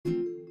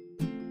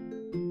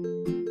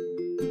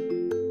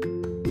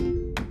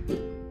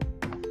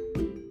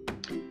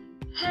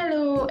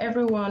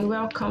and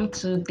welcome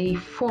to day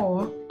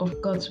 4 of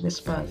God's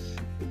Whispers.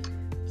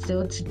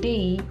 So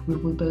today we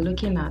will be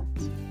looking at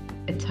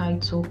a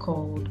title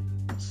called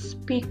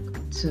Speak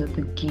to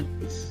the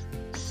Gates.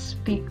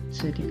 Speak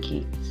to the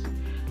gates.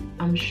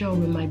 I'm sure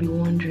we might be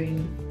wondering,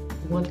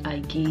 what are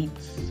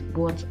gates?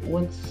 What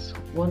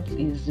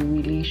is the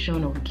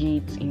relation of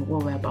gates in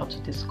what we're about to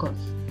discuss?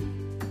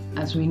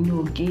 As we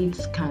know,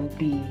 gates can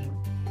be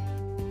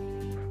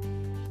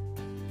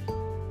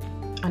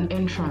an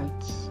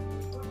entrance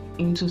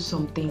into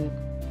something,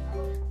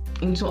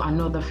 into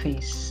another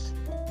phase.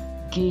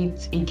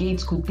 A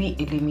gate could be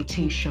a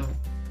limitation.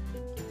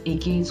 A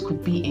gate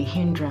could be a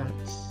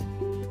hindrance.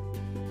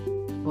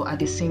 But at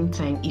the same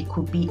time, it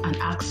could be an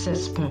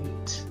access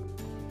point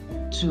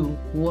to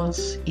what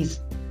is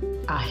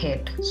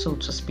ahead, so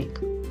to speak.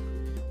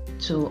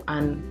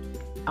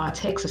 Our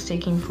text is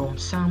taken from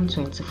Psalm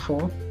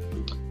 24,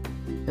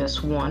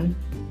 verse 1,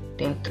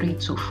 then 3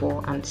 to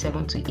 4, and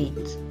 7 to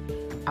 8.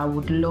 I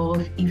would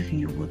love if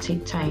you would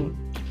take time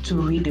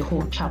to read the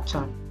whole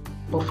chapter,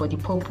 but for the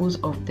purpose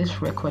of this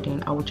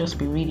recording, I will just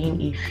be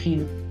reading a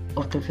few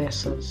of the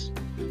verses.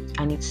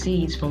 And it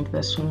says from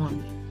verse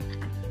 1,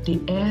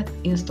 "The earth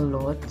is the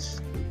Lord's,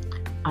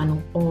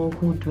 and all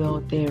who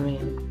dwell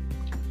therein.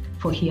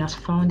 For he has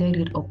founded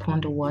it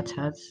upon the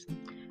waters,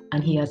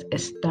 and he has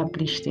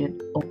established it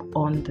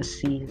upon the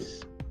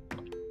seas."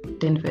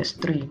 Then verse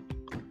 3,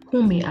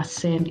 "Who may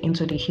ascend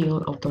into the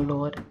hill of the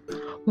Lord?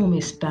 Who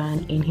may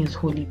stand in his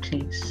holy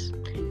place?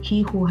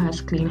 He who has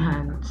clean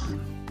hands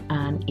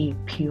and a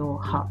pure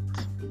heart."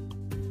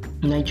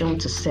 And I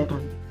jump to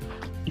 7.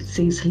 It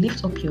says,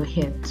 "Lift up your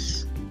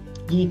heads,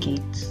 ye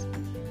gates,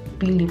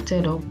 be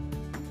lifted up,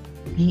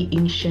 ye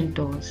ancient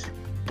doors,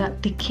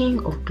 that the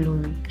King of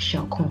glory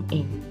shall come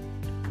in."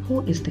 Who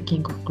is the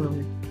King of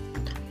glory?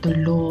 The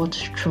Lord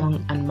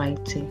strong and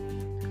mighty,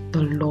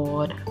 the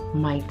Lord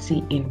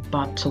mighty in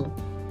battle.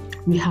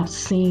 We have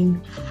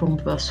seen from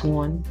verse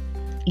 1,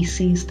 it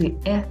says the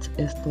earth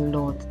is the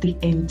Lord. The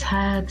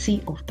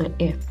entirety of the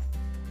earth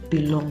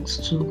belongs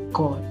to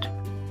God.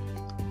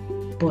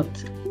 But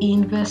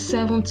in verse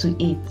 7 to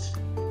 8,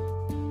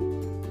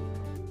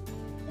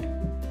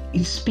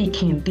 it's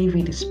speaking,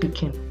 David is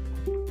speaking.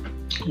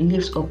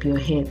 "Lift up your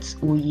heads,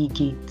 O ye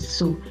gates."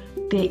 So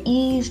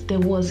there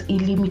was a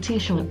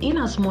limitation. In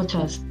as much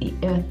as the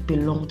earth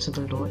belonged to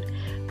the Lord,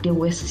 there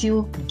were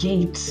still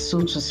gates, so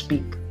to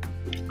speak,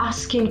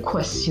 asking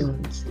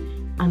questions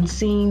and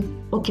saying,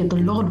 okay, the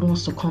Lord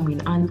wants to come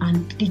in.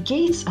 And the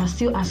gates are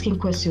still asking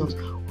questions.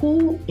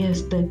 Who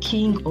is the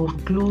King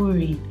of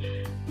glory?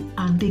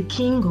 And the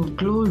King of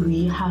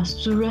glory has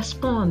to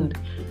respond.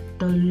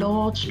 The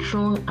Lord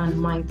strong and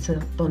mighty,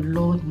 the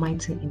Lord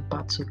mighty in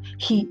battle.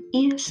 He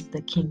is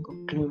the King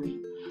of glory.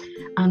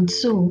 And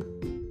so,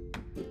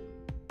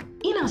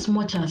 in as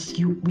much as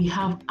we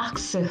have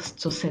access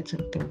to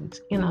certain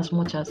things, in as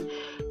much as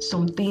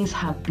some things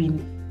have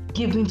been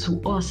given to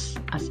us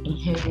as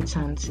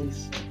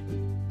inheritances,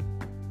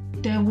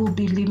 there will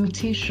be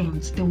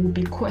limitations, there will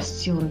be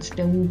questions,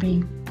 there will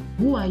be,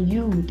 who are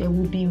you? There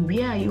will be,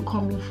 where are you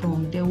coming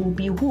from? There will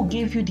be, who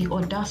gave you the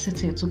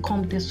audacity to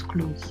come this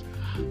close?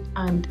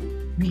 And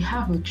we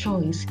have a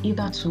choice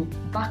either to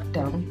back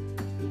down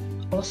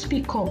or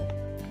speak up,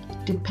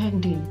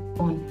 depending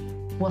on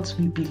what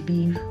we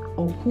believe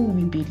or who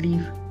we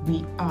believe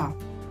we are.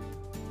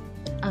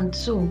 And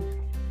so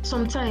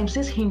sometimes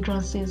these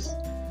hindrances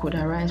could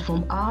arise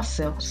from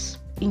ourselves,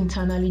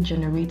 internally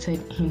generated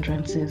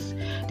hindrances.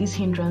 These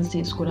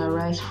hindrances could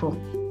arise from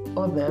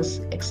others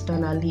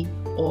externally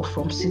or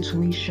from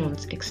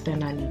situations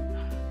externally.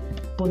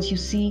 But you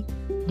see,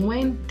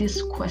 when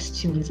these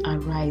questions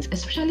arise,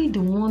 especially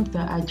the ones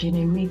that are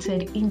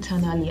generated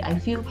internally, I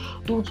feel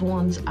those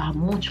ones are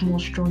much more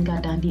stronger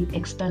than the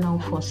external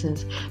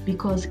forces,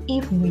 because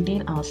if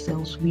within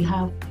ourselves we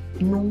have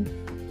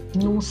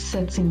no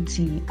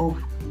certainty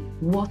of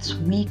what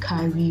we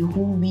carry,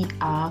 who we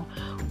are,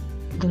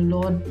 the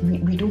Lord,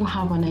 we don't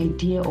have an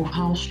idea of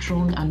how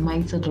strong and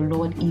mighty the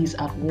Lord is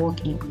at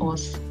work in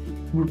us,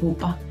 we will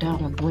back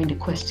down when the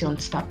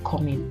questions start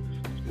coming.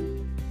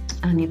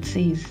 And it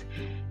says,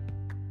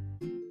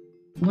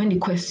 when the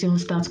question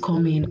starts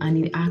coming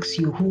and it asks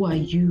you, who are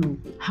you?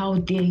 How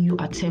dare you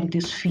attempt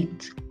this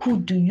feat? Who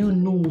do you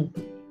know?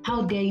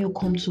 How dare you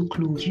come too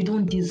close? You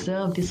don't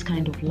deserve this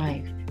kind of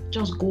life.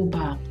 Just go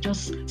back,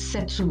 just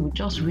settle,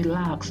 just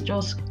relax,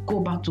 just go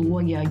back to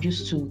what you are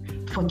used to.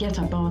 Forget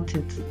about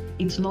it.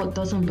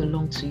 Doesn't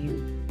belong to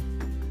you.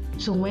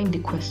 So when the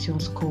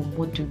questions come,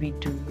 what do we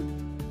do?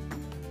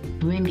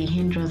 When the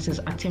hindrances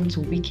attempt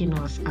to weaken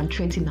us and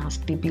threaten our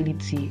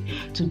stability,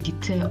 to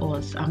deter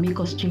us and make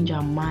us change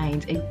our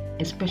minds,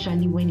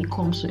 especially when it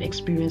comes to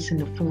experiencing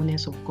the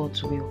fullness of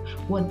God's will,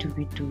 what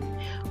do?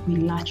 We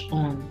latch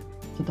on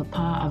to the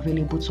power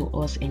available to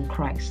us in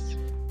Christ.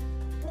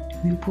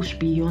 We push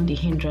beyond the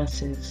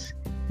hindrances,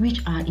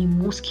 which are in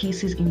most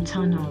cases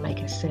internal, like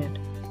I said.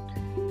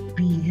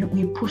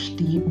 We push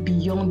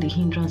beyond the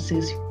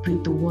hindrances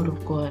with the Word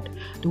of God.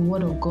 The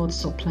Word of God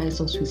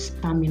supplies us with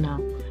stamina.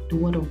 The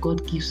Word of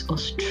God gives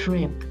us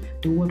strength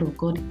the word of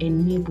God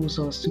enables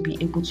us to be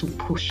able to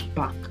push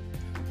back.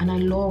 And I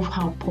love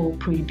how Paul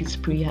prayed this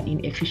prayer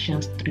in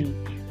Ephesians 3,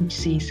 which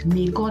says,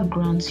 "May God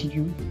grant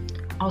you,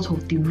 out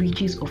of the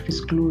riches of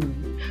his glory,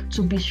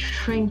 to be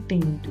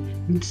strengthened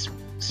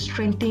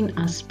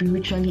and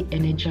spiritually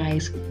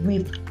energized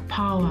with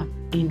power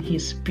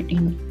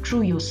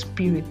through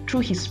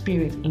his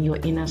spirit in your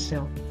inner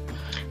self.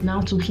 Now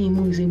to him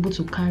who is able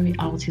to carry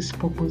out his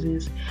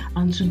purposes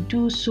and to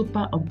do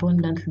super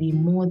abundantly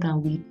more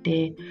than we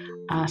dare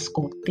ask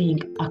or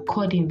think,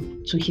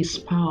 according to his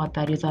power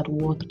that is at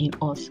work in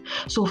us."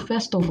 So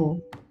first of all,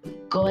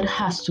 God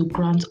has to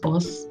grant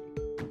us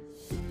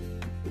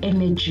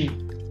energy,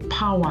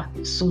 power,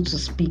 so to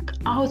speak,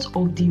 out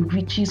of the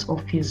riches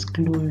of his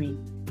glory,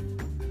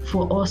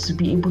 for us to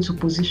be able to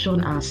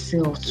position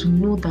ourselves to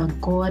know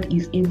that God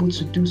is able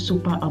to do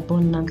super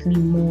abundantly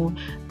more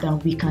than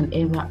we can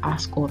ever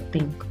ask or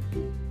think.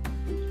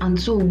 And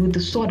so with the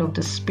sword of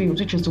the Spirit,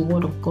 which is the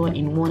word of God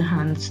in one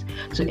hand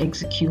to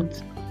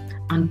execute,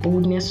 and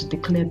boldness to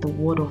declare the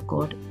word of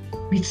God,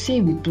 we say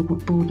with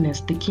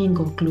boldness, "The King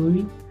of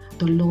glory,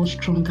 the Lord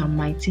strong and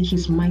mighty,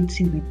 he's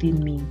mighty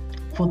within me.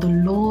 For the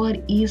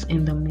Lord is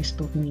in the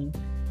midst of me,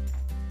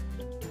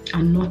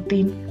 and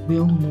nothing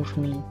will move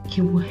me.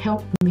 He will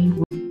help me."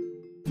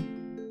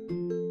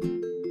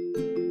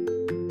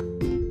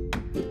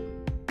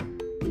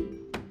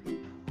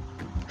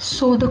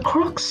 So the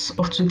crux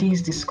of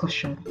today's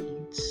discussion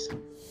is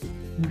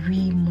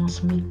we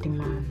must make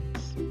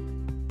demands.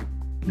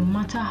 No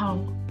matter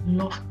how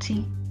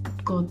lofty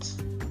God's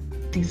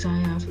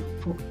desires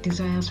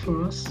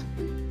for us,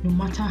 no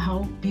matter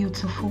how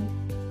beautiful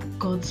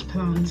God's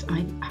plans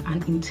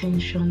and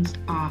intentions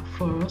are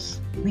for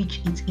us,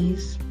 which it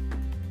is,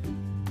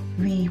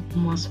 we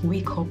must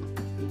wake up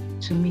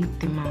to make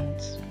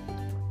demands.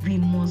 We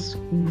must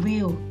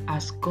will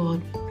as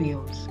God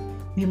wills.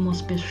 We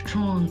must be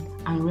strong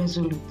and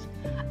resolute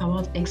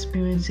about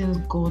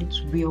experiencing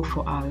God's will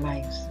for our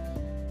lives.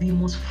 We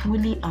must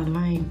fully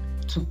align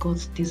to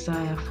God's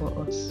desire for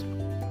us.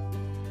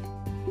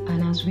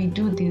 And as we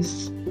do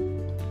this,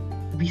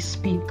 we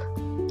speak.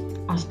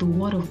 As the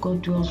word of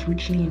God dwells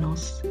richly in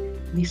us,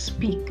 we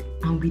speak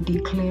and we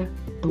declare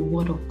the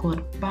word of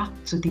God back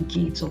to the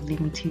gates of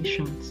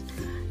limitations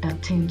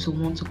that tend to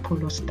want to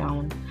pull us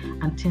down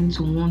and tend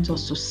to want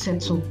us to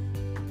settle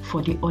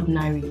for the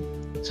ordinary,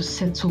 to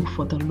settle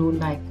for the low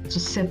life, to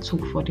settle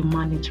for the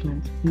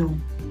management. No.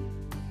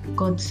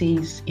 God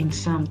says in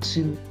Psalm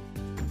 2,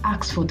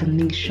 "Ask for the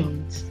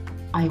nations.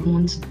 I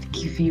want to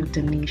give you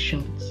the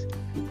nations."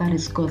 That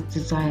is God's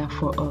desire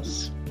for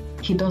us.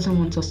 He doesn't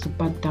want us to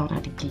back down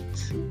at the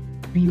gates.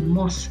 We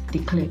must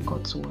declare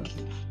God's word.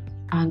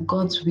 And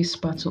God's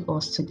whisper to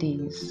us today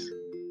is,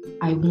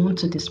 "I want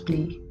to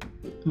display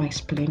my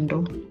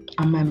splendor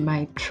and my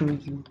might through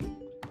you.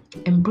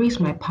 Embrace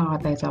my power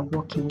that is at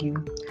work in you,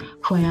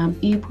 for I am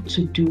able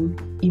to do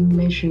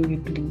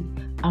immeasurably,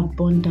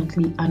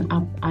 abundantly, and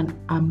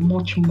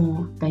much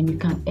more than you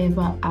can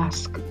ever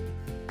ask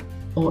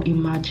or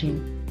imagine,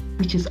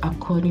 which is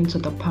according to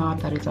the power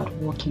that is at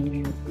work in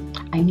you."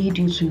 I need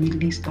you to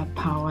release that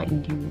power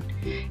in you.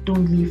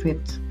 Don't leave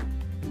it.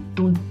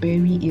 Don't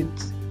bury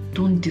it.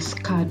 Don't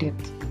discard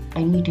it.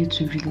 I need you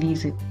to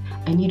release it.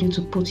 I need you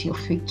to put your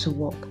faith to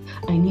work.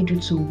 I need you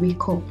to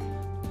wake up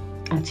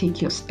and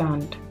take your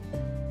stand.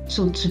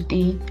 So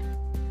today,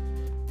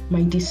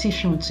 my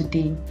decision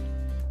today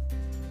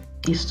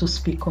is to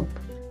speak up.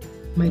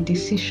 My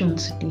decision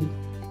today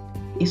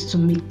is to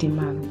make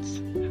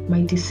demands.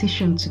 My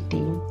decision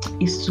today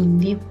is to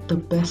live the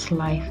best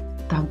life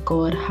that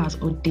God has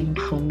ordained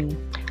for me.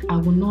 I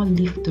will not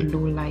live the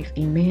low life,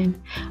 amen.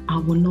 I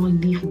will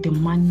not live the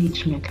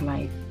management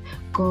life.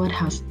 God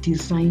has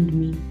designed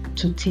me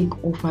to take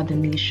over the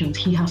nations.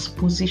 He has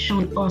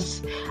positioned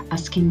us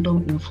as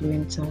kingdom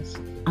influencers,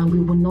 and we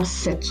will not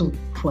settle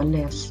for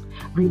less,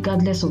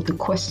 regardless of the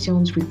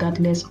questions,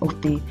 regardless of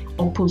the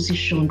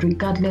opposition,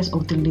 regardless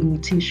of the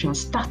limitations.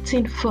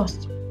 Starting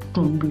first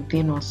from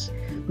within us,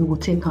 we will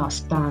take our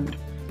stand,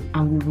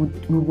 and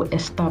we will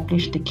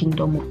establish the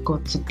kingdom of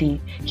God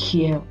today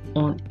here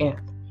on earth.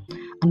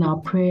 And our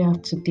prayer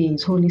today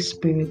is, Holy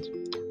Spirit,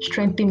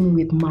 strengthen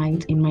me with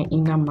might in my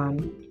inner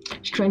man.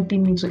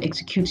 Strengthen me to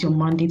execute your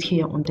mandate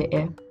here on the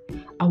earth.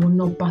 I will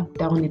not back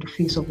down in the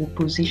face of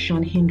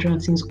opposition,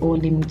 hindrances, or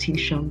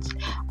limitations.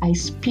 I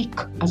speak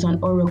as an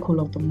oracle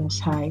of the Most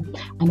High,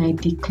 and I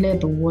declare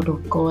the word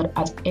of God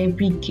at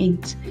every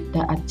gate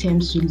that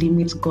attempts to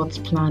limit God's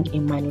plan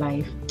in my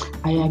life.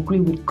 I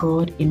agree with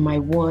God in my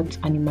words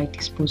and in my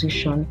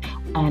disposition,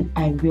 and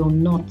I will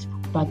not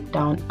back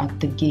down at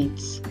the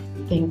gates.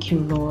 Thank you,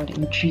 Lord,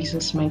 in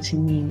Jesus' mighty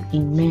name.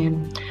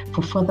 Amen.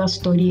 For further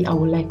study, I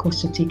would like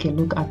us to take a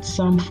look at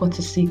Psalm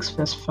 46,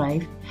 verse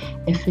 5,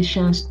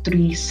 Ephesians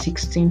 3,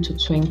 16 to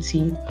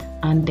 20,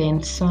 and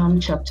then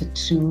Psalm chapter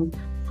 2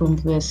 from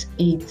verse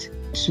 8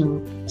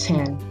 to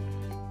 10.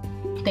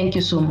 Thank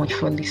you so much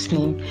for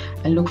listening.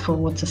 I look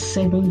forward to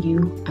serving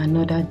you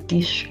another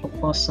dish of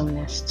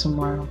awesomeness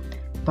tomorrow.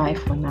 Bye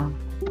for now.